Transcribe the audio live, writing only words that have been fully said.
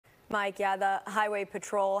Mike, yeah, the Highway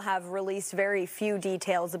Patrol have released very few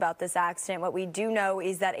details about this accident. What we do know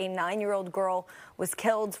is that a 9-year-old girl was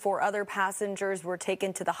killed. 4 other passengers were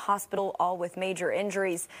taken to the hospital, all with major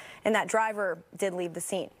injuries, and that driver did leave the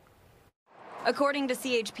scene. According to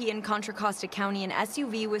CHP in Contra Costa County, an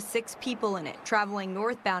SUV with 6 people in it, traveling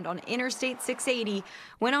northbound on Interstate 680,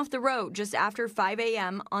 went off the road just after 5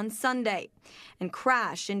 a.m. on Sunday and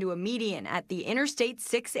crashed into a median at the Interstate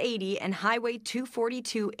 680 and Highway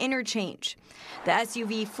 242 interchange. The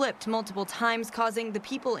SUV flipped multiple times, causing the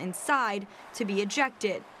people inside to be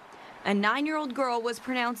ejected. A 9-year-old girl was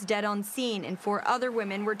pronounced dead on scene, and 4 other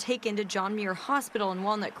women were taken to John Muir Hospital in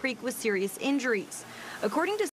Walnut Creek with serious injuries. According to